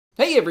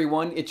Hey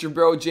everyone, it's your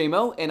bro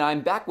JMO, and I'm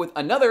back with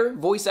another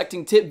voice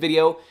acting tip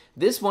video.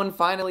 This one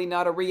finally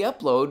not a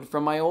re-upload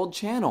from my old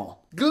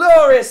channel.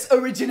 Glorious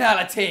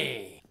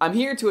originality! I'm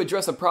here to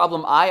address a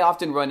problem I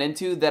often run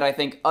into that I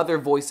think other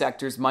voice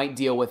actors might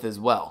deal with as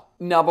well.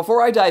 Now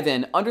before I dive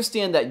in,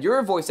 understand that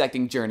your voice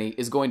acting journey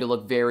is going to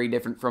look very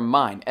different from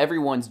mine.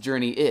 Everyone's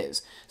journey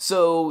is.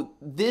 So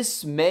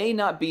this may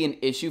not be an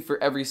issue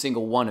for every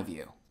single one of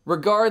you.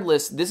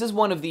 Regardless, this is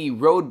one of the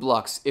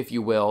roadblocks, if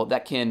you will,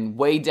 that can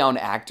weigh down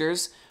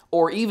actors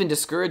or even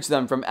discourage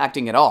them from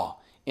acting at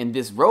all. And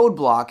this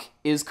roadblock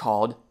is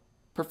called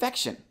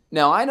perfection.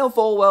 Now, I know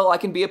full well I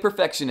can be a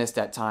perfectionist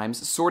at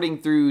times,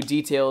 sorting through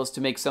details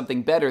to make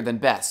something better than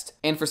best.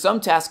 And for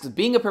some tasks,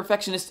 being a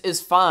perfectionist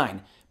is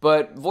fine,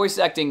 but voice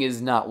acting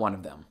is not one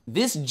of them.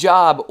 This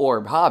job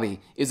or hobby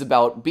is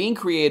about being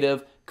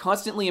creative,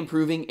 constantly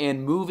improving,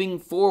 and moving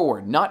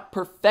forward, not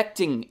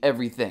perfecting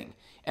everything.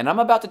 And I'm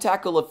about to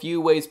tackle a few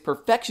ways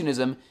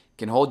perfectionism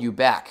can hold you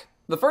back.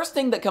 The first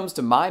thing that comes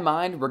to my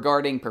mind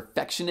regarding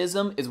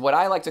perfectionism is what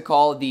I like to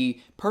call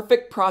the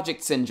perfect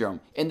project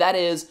syndrome, and that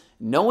is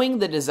knowing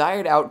the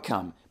desired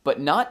outcome, but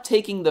not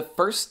taking the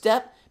first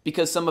step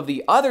because some of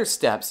the other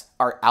steps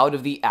are out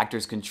of the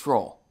actor's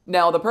control.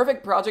 Now, the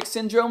perfect project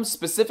syndrome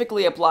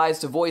specifically applies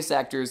to voice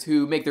actors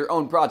who make their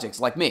own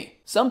projects like me.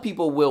 Some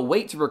people will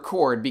wait to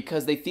record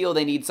because they feel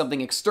they need something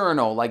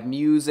external like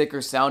music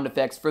or sound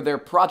effects for their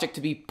project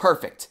to be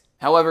perfect.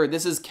 However,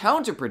 this is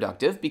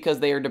counterproductive because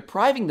they are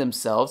depriving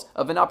themselves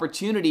of an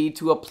opportunity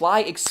to apply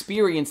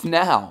experience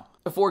now.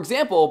 For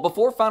example,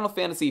 before Final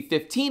Fantasy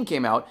XV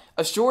came out,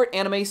 a short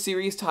anime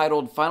series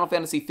titled Final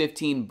Fantasy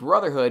XV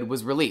Brotherhood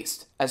was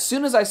released. As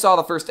soon as I saw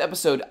the first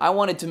episode, I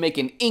wanted to make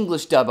an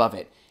English dub of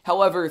it.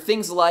 However,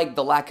 things like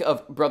the lack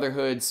of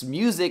Brotherhood's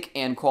music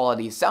and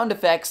quality sound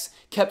effects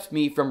kept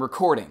me from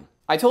recording.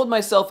 I told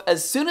myself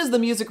as soon as the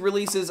music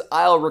releases,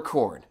 I'll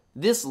record.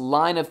 This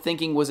line of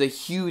thinking was a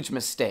huge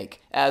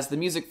mistake, as the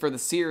music for the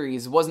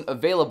series wasn't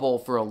available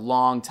for a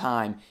long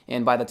time,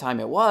 and by the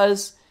time it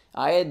was,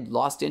 I had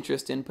lost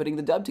interest in putting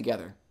the dub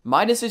together.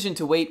 My decision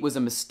to wait was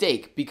a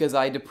mistake because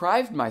I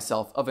deprived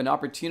myself of an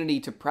opportunity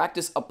to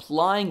practice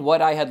applying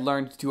what I had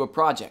learned to a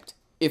project.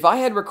 If I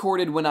had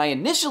recorded when I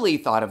initially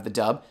thought of the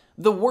dub,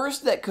 the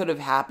worst that could have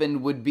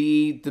happened would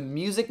be the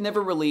music never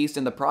released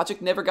and the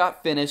project never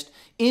got finished,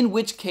 in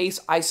which case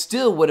I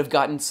still would have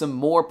gotten some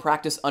more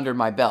practice under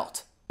my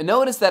belt.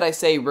 Notice that I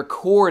say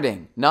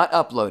recording, not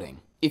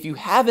uploading. If you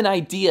have an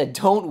idea,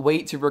 don't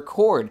wait to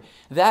record.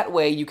 That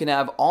way you can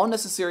have all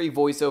necessary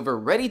voiceover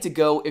ready to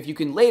go if you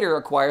can later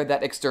acquire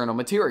that external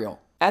material.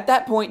 At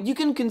that point, you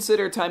can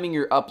consider timing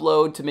your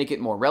upload to make it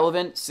more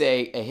relevant,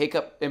 say a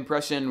hiccup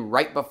impression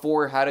right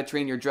before How to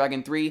Train Your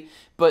Dragon 3,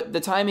 but the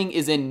timing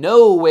is in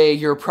no way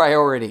your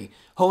priority.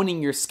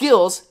 Honing your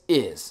skills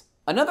is.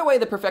 Another way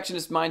the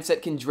perfectionist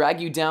mindset can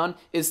drag you down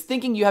is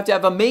thinking you have to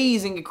have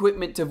amazing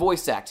equipment to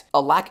voice act.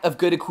 A lack of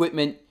good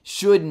equipment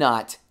should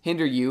not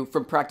hinder you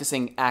from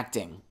practicing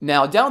acting.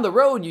 Now, down the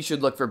road, you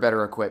should look for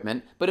better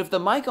equipment, but if the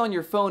mic on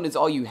your phone is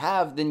all you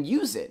have, then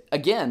use it.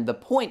 Again, the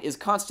point is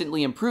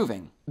constantly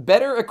improving.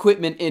 Better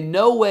equipment in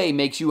no way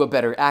makes you a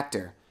better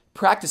actor.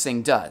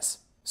 Practicing does.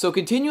 So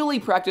continually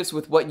practice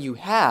with what you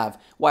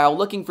have while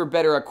looking for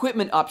better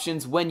equipment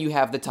options when you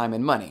have the time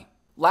and money.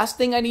 Last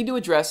thing I need to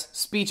address,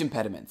 speech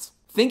impediments.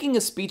 Thinking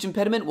a speech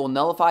impediment will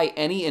nullify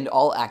any and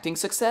all acting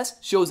success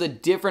shows a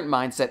different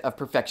mindset of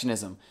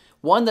perfectionism.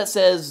 One that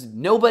says,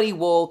 nobody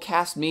will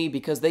cast me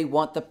because they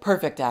want the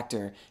perfect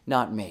actor,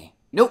 not me.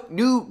 Nope,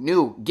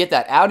 no, get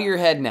that out of your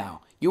head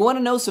now. You want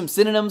to know some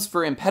synonyms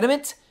for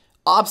impediment?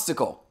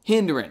 Obstacle,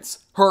 hindrance,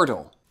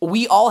 hurdle.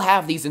 We all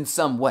have these in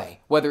some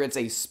way, whether it's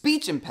a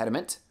speech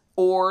impediment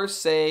or,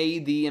 say,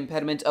 the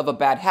impediment of a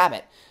bad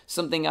habit,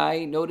 something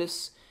I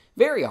notice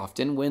very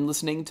often when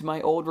listening to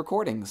my old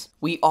recordings.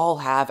 We all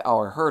have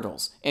our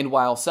hurdles, and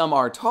while some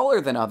are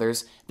taller than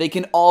others, they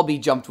can all be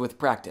jumped with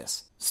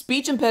practice.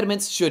 Speech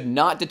impediments should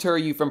not deter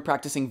you from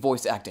practicing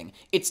voice acting.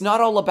 It's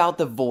not all about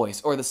the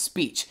voice or the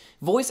speech.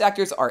 Voice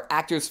actors are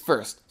actors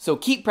first, so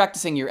keep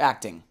practicing your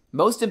acting.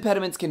 Most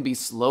impediments can be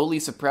slowly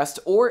suppressed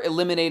or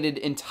eliminated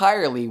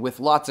entirely with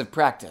lots of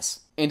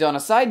practice. And on a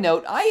side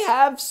note, I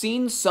have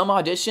seen some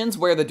auditions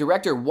where the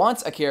director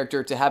wants a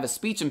character to have a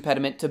speech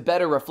impediment to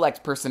better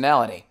reflect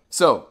personality.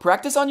 So,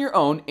 practice on your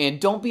own and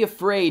don't be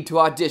afraid to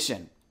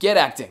audition. Get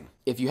acting.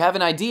 If you have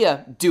an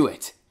idea, do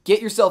it.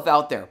 Get yourself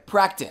out there.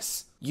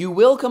 Practice. You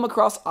will come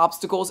across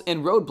obstacles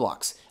and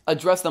roadblocks.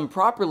 Address them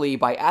properly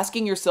by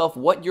asking yourself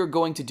what you're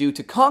going to do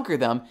to conquer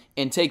them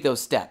and take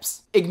those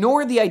steps.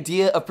 Ignore the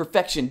idea of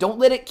perfection. Don't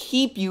let it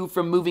keep you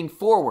from moving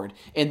forward.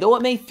 And though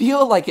it may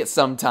feel like it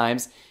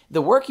sometimes,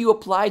 the work you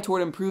apply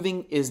toward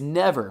improving is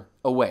never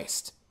a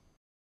waste.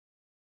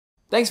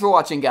 Thanks for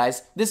watching,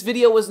 guys. This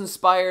video was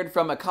inspired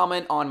from a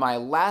comment on my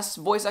last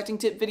voice acting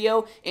tip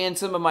video and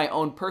some of my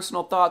own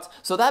personal thoughts.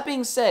 So that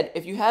being said,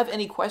 if you have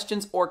any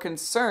questions or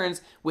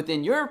concerns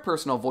within your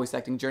personal voice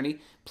acting journey,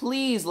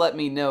 please let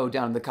me know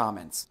down in the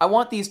comments. I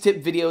want these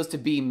tip videos to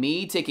be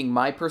me taking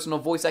my personal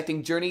voice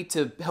acting journey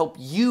to help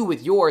you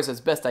with yours as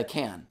best I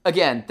can.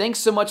 Again, thanks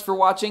so much for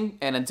watching,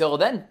 and until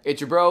then, it's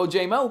your bro,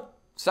 J-Mo,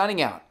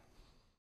 signing out.